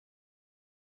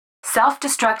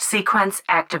Self-destruct sequence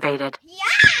activated.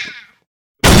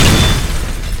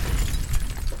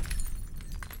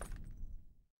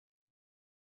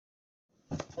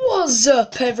 What's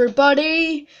up,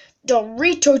 everybody?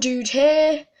 Dorito Dude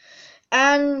here,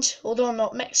 and although I'm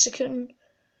not Mexican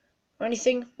or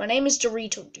anything, my name is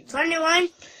Dorito Dude. Anyone?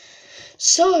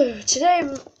 So today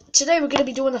we're gonna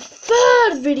be doing a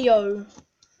third video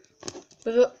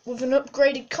with an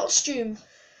upgraded costume.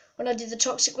 When I did the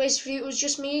toxic waste video, it was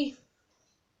just me.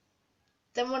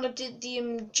 Then when I did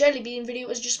the jelly bean video, it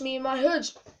was just me in my hood.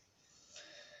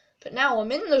 But now I'm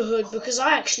in the hood because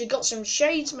I actually got some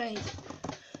shades made.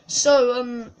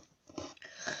 So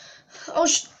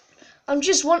I'm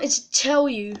just wanted to tell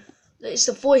you that it's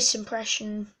the voice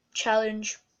impression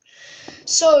challenge.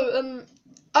 So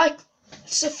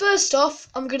first off,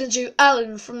 I'm gonna do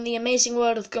Alan from The Amazing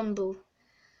World of Gumball.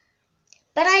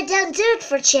 But I don't do it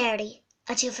for charity.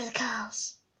 I do it for the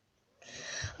cause.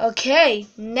 Okay,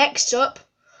 next up,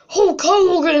 Hulk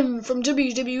Hogan from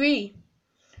WWE.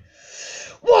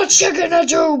 What you gonna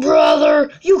do, brother?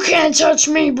 You can't touch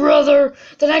me, brother.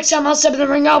 The next time I step in the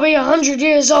ring, I'll be 100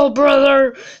 years old,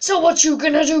 brother. So what you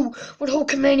gonna do when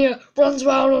Hulkamania runs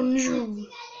wild on you?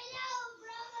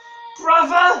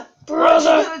 Brother!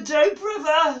 Brother! What you gonna do,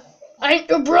 brother? I ain't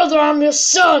your brother, I'm your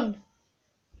son.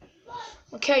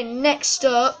 Okay, next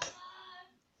up,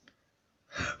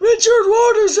 Richard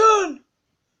Waterson.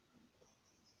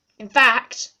 In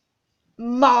fact,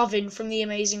 Marvin from The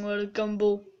Amazing World of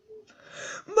Gumball.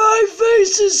 My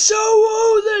face is so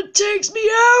old that it takes me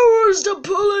hours to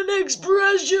pull an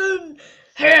expression.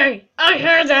 Hey, I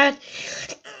heard that.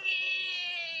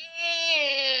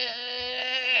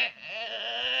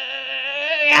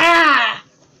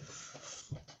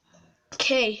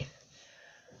 Okay.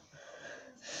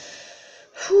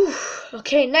 Whew.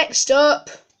 Okay, next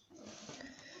up.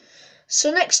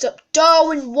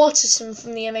 Darwin Watterson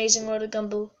from The Amazing World of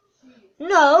Gumball.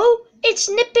 No, it's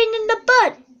nipping in the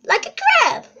bud, like a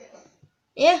crab.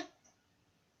 Yeah.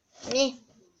 Yeah.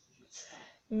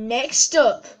 Next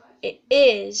up, it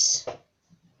is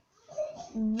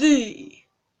the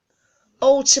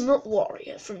Ultimate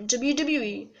Warrior from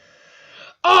WWE.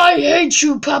 I hate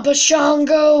you, Papa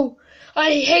Shango.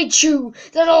 I hate you.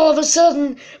 Then all of a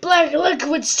sudden, black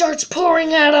liquid starts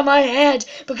pouring out of my head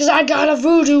because I got a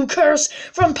voodoo curse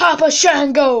from Papa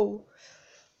Shango.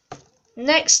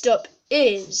 Next up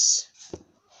is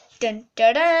dun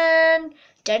dun dun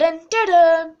dun dun dun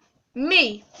dun.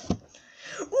 Me.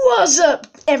 What's up,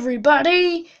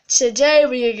 everybody? Today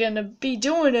we are gonna be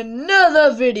doing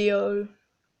another video.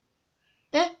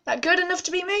 Yeah, that good enough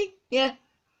to be me? Yeah.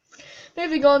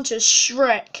 Moving on to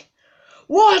Shrek.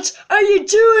 What are you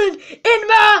doing in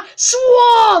my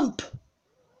swamp?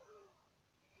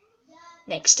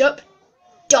 Next up,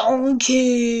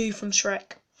 Donkey from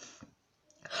Shrek.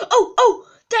 Oh,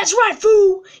 that's right,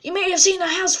 fool. You may have seen a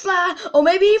housefly or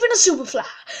maybe even a superfly,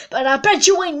 but I bet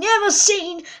you ain't never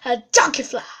seen a donkey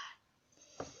fly.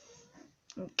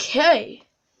 Okay.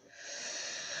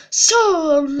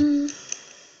 So,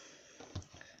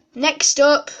 next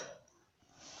up,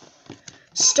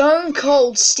 Stone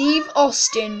Cold Steve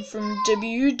Austin from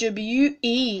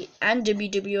WWE and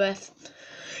WWF.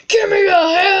 Give me a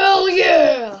hell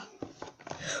yeah!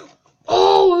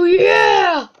 Oh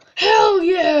yeah! Hell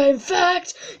yeah! In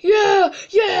fact,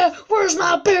 yeah! Where's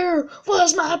my beer?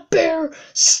 Where's my beer?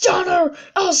 Stunner!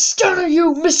 I'll stunner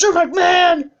you, Mr.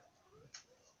 McMahon!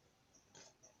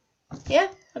 Yeah,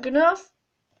 good enough.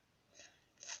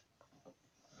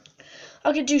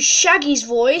 I could do Shaggy's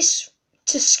voice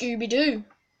to Scooby-Doo,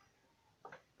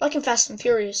 like in Fast and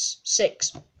Furious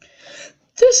 6.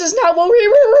 This is not what we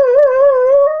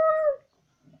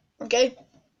were. Okay,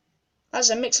 that's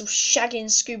a mix of Shaggy and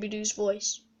Scooby-Doo's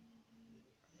voice.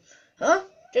 Huh?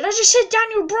 Did I just hear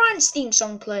Daniel Bryan's theme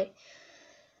song play?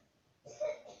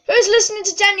 Who's listening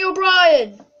to Daniel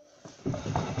Bryan?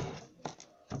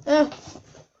 Oh.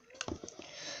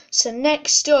 So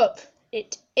next up,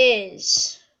 it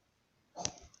is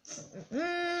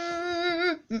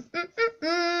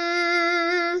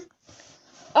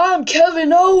I'm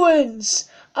Kevin Owens.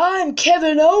 I'm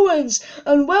Kevin Owens,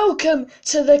 and welcome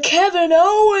to the Kevin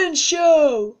Owens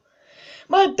Show.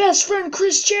 My best friend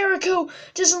Chris Jericho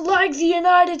doesn't like the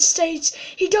United States.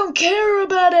 He don't care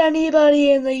about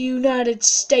anybody in the United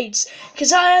States,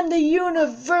 'cause I am the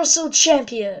Universal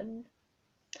Champion.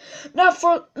 Not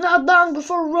long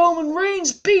before Roman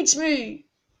Reigns beats me.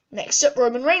 Next up,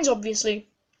 Roman Reigns, obviously.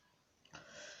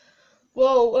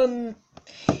 Well,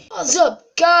 what's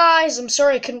up, guys? I'm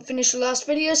sorry I couldn't finish the last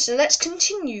video, so let's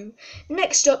continue.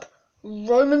 Next up,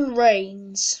 Roman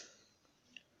Reigns.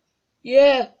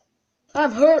 Yeah,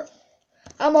 I'm hurt.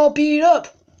 I'm all beat up,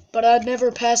 but I'd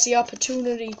never pass the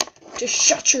opportunity to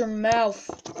shut your mouth.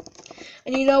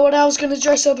 And you know what I was gonna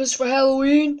dress up as for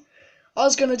Halloween? I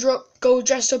was gonna go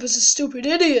dressed up as a stupid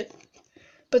idiot.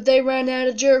 But they ran out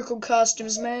of Jericho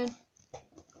costumes, man.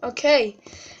 Okay,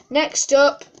 next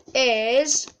up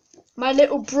is my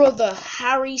little brother,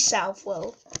 Harry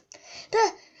Southwell.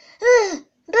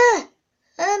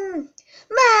 Mom,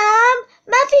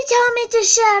 Muffy told me to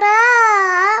shut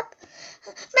up.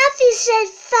 Muffy said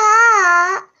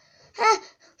fight.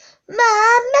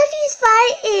 Mom, Muffy's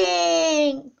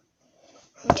fighting.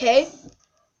 Okay.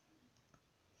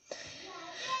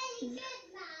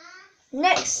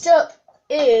 Next up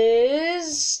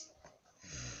is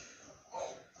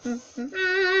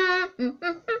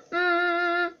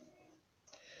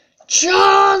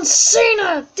John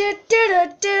Cena.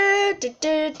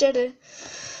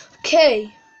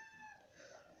 Okay.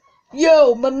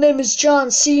 Yo, my name is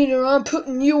John Cena. I'm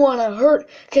putting you on a hurt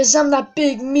because I'm that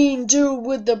big mean dude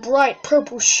with the bright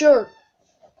purple shirt.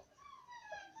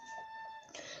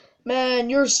 Man,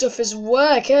 your stuff is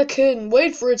whack. I couldn't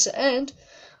wait for it to end.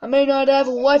 I may not have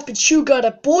a wife, but you got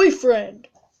a boyfriend.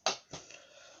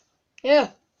 Yeah.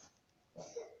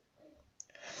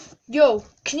 Yo,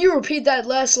 can you repeat that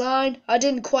last line? I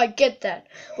didn't quite get that.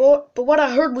 But what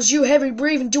I heard was you heavy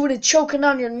breathing, doing it, choking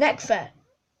on your neck fat.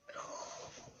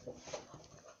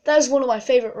 That is one of my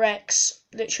favorite wrecks.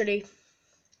 Literally.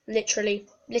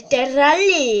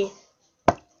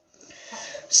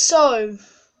 So,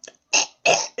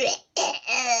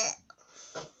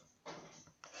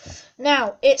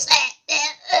 now it's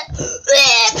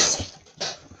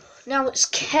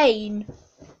Kane.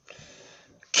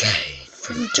 Kane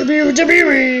from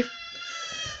WWE.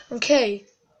 Okay.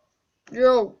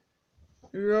 Yo.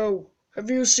 Have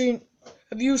you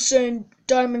seen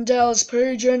Diamond Dallas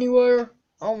Page anywhere?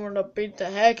 I wanna beat the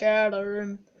heck out of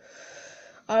him.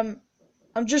 I'm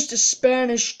just a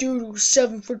Spanish dude who's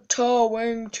 7 foot tall,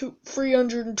 weighing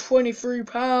 323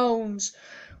 pounds,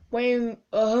 weighing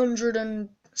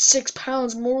 106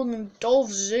 pounds more than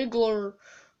Dolph Ziggler.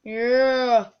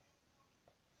 Yeah.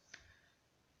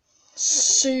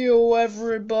 See you,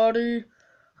 everybody.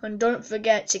 And don't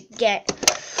forget to get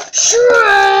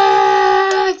shreked!